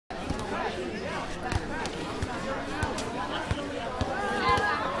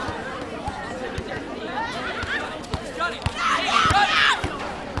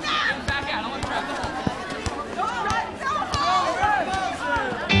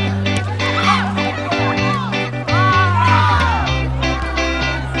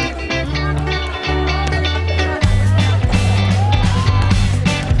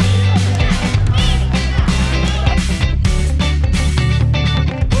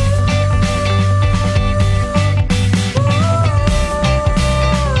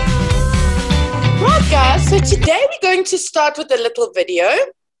today we're going to start with a little video,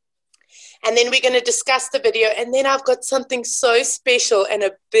 and then we're going to discuss the video, and then I've got something so special and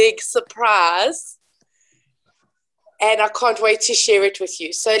a big surprise, and I can't wait to share it with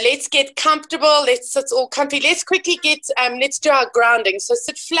you. So let's get comfortable. Let's sit all comfy. Let's quickly let's do our grounding. So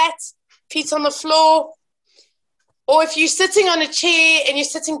sit flat, feet on the floor, or if you're sitting on a chair and you're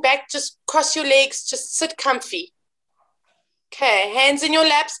sitting back, just cross your legs, just sit comfy. Okay, hands in your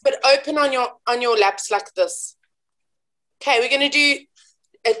laps, but open on your laps like this. Okay, we're going to do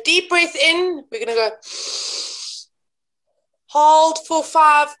a deep breath in. We're going to go hold for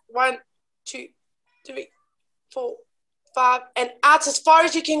 5. 1, 2, 3, 4, 5, and out as far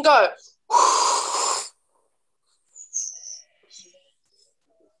as you can go.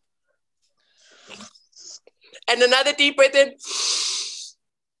 And another deep breath in.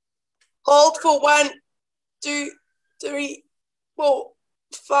 Hold for 1, 2, 3, 4,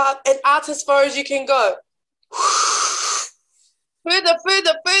 5, and out as far as you can go. Further,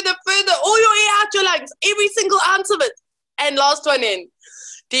 further, further, further. All your air out your lungs. Every single ounce of it. And last one in.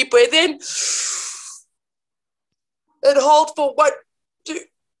 Deep breath in. And hold for 1, 2,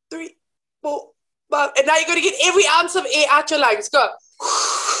 3, 4, 5. And now you're going to get every ounce of air out your lungs. Go.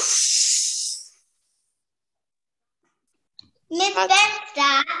 Miss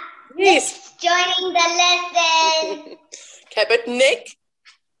Besta. Yes. Joining the lesson. Okay, but Nick,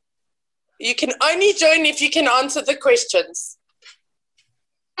 you can only join if you can answer the questions.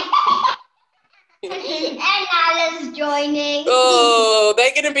 And Alice joining. Oh,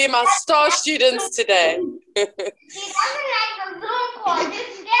 they're going to be my star students today. She doesn't like the Zoom call. She's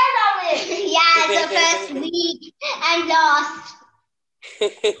scared of it. Yeah, it's the first week and lost.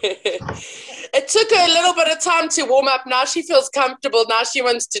 It took her a little bit of time to warm up. Now she feels comfortable. Now she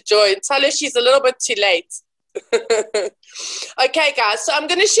wants to join. Tell her she's a little bit too late. Okay, guys, so I'm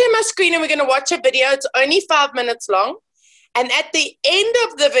going to share my screen and we're going to watch a video. It's only 5 minutes long. And at the end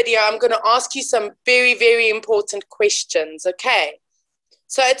of the video, I'm going to ask you some very, very important questions, okay?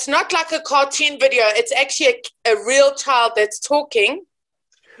 So it's not like a cartoon video. It's actually a real child that's talking.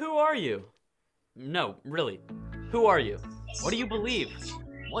 Who are you? No, really. Who are you? What do you believe?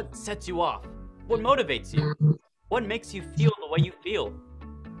 What sets you off? What motivates you? What makes you feel the way you feel?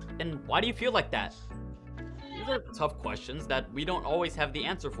 And why do you feel like that? These are tough questions that we don't always have the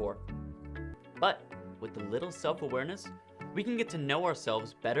answer for. But with a little self-awareness, we can get to know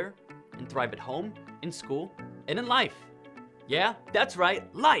ourselves better and thrive at home, in school, and in life. Yeah, that's right,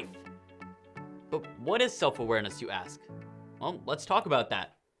 life! But what is self-awareness, you ask? Well, let's talk about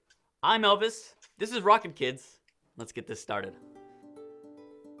that. I'm Elvis, this is Rocket Kids. Let's get this started.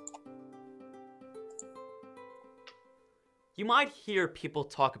 You might hear people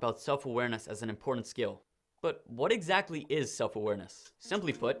talk about self-awareness as an important skill. But what exactly is self-awareness?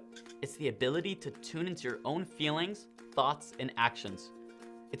 Simply put, it's the ability to tune into your own feelings, thoughts, and actions.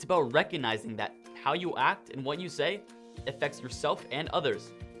 It's about recognizing that how you act and what you say affects yourself and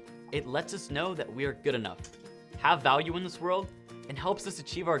others. It lets us know that we are good enough, have value in this world, and helps us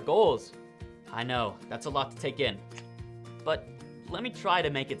achieve our goals. I know, that's a lot to take in. But let me try to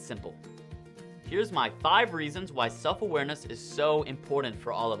make it simple. Here's my 5 reasons why self-awareness is so important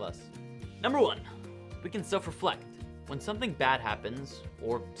for all of us. Number 1. We can self-reflect. When something bad happens,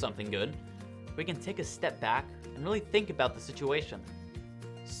 or something good, we can take a step back and really think about the situation.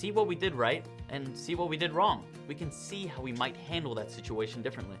 See what we did right and see what we did wrong. We can see how we might handle that situation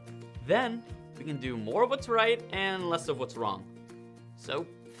differently. Then, we can do more of what's right and less of what's wrong. So,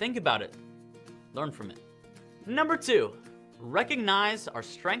 think about it. Learn from it. Number 2, recognize our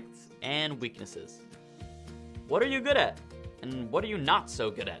strengths and weaknesses. What are you good at? And what are you not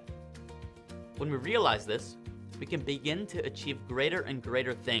so good at? When we realize this, we can begin to achieve greater and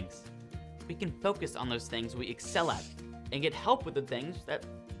greater things. We can focus on those things we excel at and get help with the things that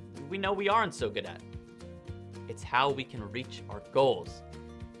we know we aren't so good at. It's how we can reach our goals.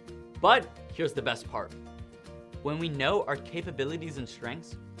 But here's the best part. When we know our capabilities and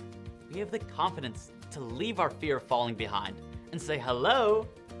strengths, we have the confidence to leave our fear of falling behind and say hello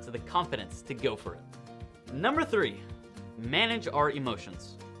to the confidence to go for it. Number 3, manage our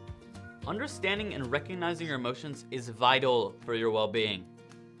emotions. Understanding and recognizing your emotions is vital for your well-being.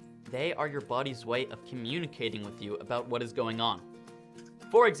 They are your body's way of communicating with you about what is going on.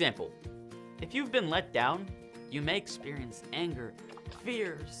 For example, if you've been let down, you may experience anger,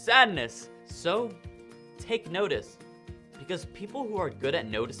 fear, sadness. So, take notice, because people who are good at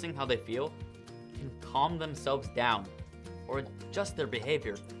noticing how they feel can calm themselves down or adjust their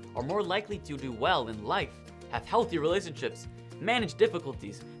behavior, are more likely to do well in life, have healthy relationships, manage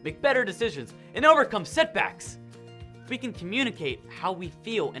difficulties, make better decisions, and overcome setbacks. We can communicate how we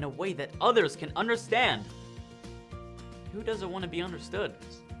feel in a way that others can understand. Who doesn't want to be understood?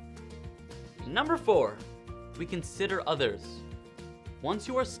 Number 4, we consider others. Once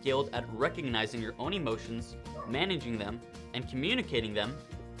you are skilled at recognizing your own emotions, managing them, and communicating them,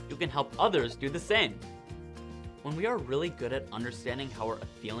 you can help others do the same. When we are really good at understanding how our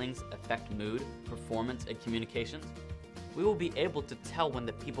feelings affect mood, performance, and communications, we will be able to tell when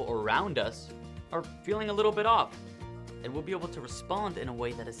the people around us are feeling a little bit off, and we'll be able to respond in a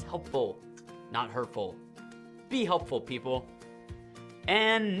way that is helpful, not hurtful. Be helpful, people.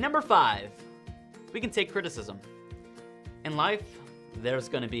 And number 5, we can take criticism. In life, there's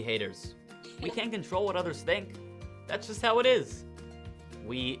gonna be haters. We can't control what others think. That's just how it is.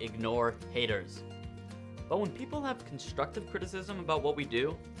 We ignore haters. But when people have constructive criticism about what we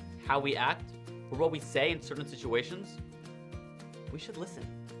do, how we act, or what we say in certain situations, we should listen.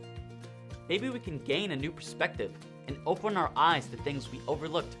 Maybe we can gain a new perspective and open our eyes to things we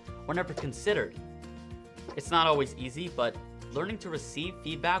overlooked or never considered. It's not always easy, but learning to receive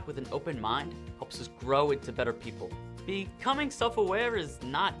feedback with an open mind helps us grow into better people. Becoming self-aware is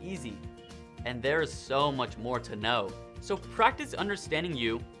not easy, and there is so much more to know. So practice understanding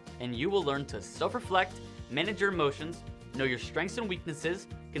you, and you will learn to self-reflect, manage your emotions, know your strengths and weaknesses,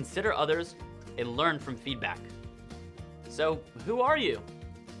 consider others, and learn from feedback. So, who are you?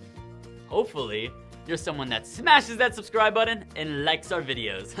 Hopefully, you're someone that smashes that subscribe button and likes our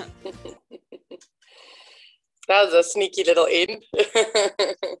videos. That was a sneaky little end.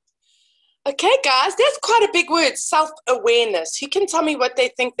 Okay, guys, that's quite a big word, self-awareness. Who can tell me what they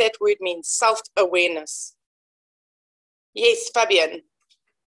think that word means, self-awareness? Yes, Fabian.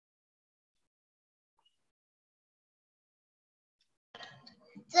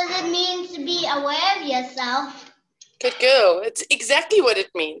 Does it mean to be aware of yourself? Good girl. It's exactly what it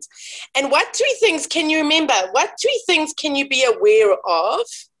means. And what 3 things can you remember? What 3 things can you be aware of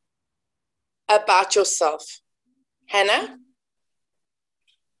about yourself? Hannah?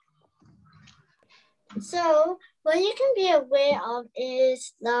 So what you can be aware of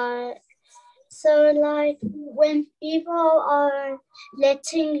is that, like when people are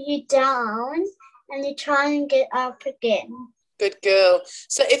letting you down and you try and get up again. Good girl.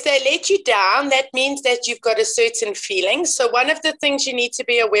 So if they let you down, that means that you've got a certain feeling. So one of the things you need to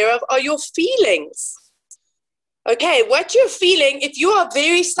be aware of are your feelings. Okay, what you're feeling, if you are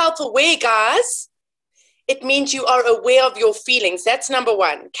very self-aware, guys, it means you are aware of your feelings. That's number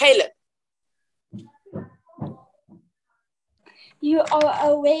 1. Caleb. You are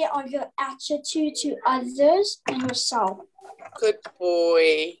aware of your attitude to others and yourself. Good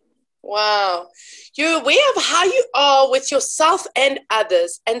boy. Wow. You're aware of how you are with yourself and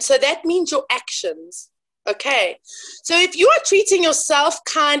others. And so that means your actions. Okay. So if you are treating yourself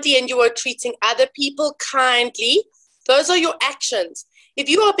kindly and you are treating other people kindly, those are your actions. If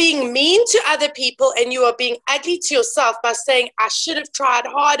you are being mean to other people and you are being ugly to yourself by saying, I should have tried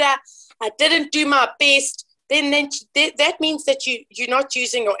harder, I didn't do my best, then that means that you're not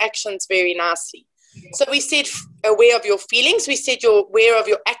using your actions very nicely. So we said aware of your feelings, we said you're aware of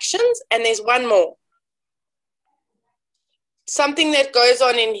your actions, and there's one more. Something that goes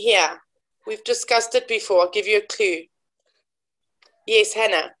on in here. We've discussed it before. I'll give you a clue. Yes,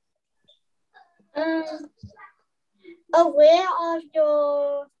 Hannah. Aware of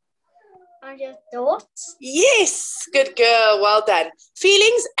your thoughts. Yes, good girl. Well done.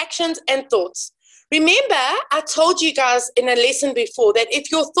 Feelings, actions, and thoughts. Remember, I told you guys in a lesson before that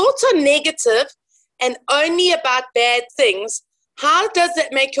if your thoughts are negative and only about bad things, how does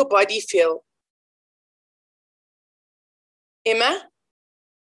that make your body feel? Emma?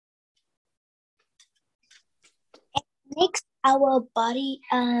 Makes our body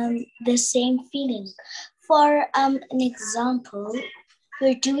the same feeling. For an example,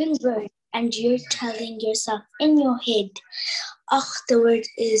 you're doing work and you're telling yourself in your head, oh, the work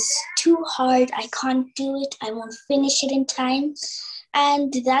is too hard, I can't do it, I won't finish it in time.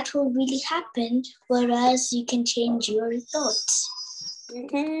 And that will really happen, whereas you can change your thoughts.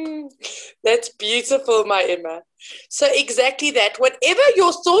 Mm-hmm. That's beautiful, my Emma. So exactly that. Whatever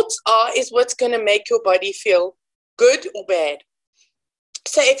your thoughts are is what's going to make your body feel good or bad.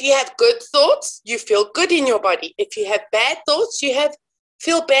 So if you have good thoughts, you feel good in your body. If you have bad thoughts, you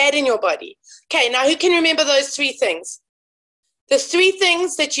feel bad in your body. Okay, now who can remember those 3 things? The 3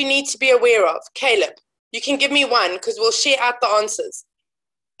 things that you need to be aware of. Caleb, you can give me one because we'll share out the answers.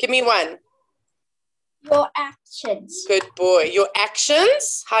 Give me one. Your actions. Good boy. Your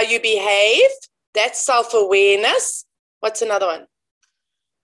actions, how you behave, that's self-awareness. What's another one?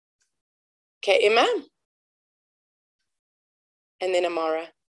 Okay, Emma. And then Amara.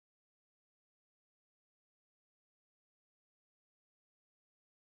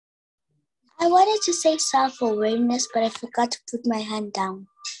 I wanted to say self-awareness, but I forgot to put my hand down.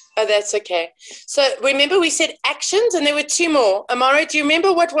 Oh, that's okay. So remember we said actions and there were two more. Amara, do you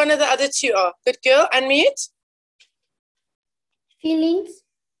remember what one of the other two are? Good girl, unmute. Feelings.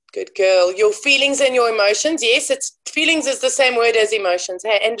 Good girl. Your feelings and your emotions. Yes, it's feelings is the same word as emotions.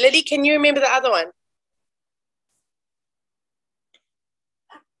 Hey, and Lily, can you remember the other one?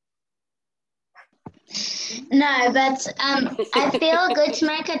 No, but I feel good to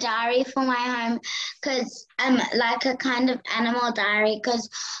make a diary for my home because like a kind of animal diary because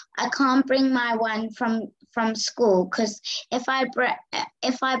I can't bring my one from school because if I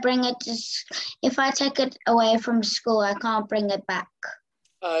bring it to if I take it away from school I can't bring it back.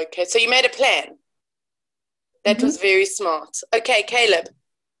 Okay, so you made a plan. That was very smart. Okay, Caleb.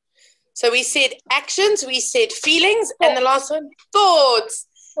 So we said actions, we said feelings, and the last one, thoughts.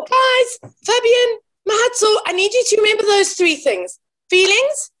 Guys, Fabian, Mahatsu, I need you to remember those three things.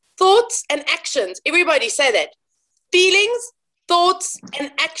 Feelings, thoughts, and actions. Everybody say that. Feelings, thoughts,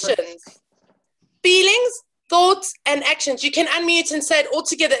 and actions. Feelings, thoughts, and actions. You can unmute and say it all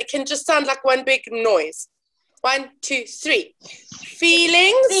together. It can just sound like one big noise. 1, 2, 3.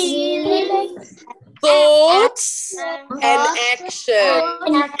 Feelings, thoughts, and action.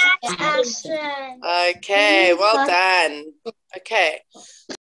 Okay, well done. Okay.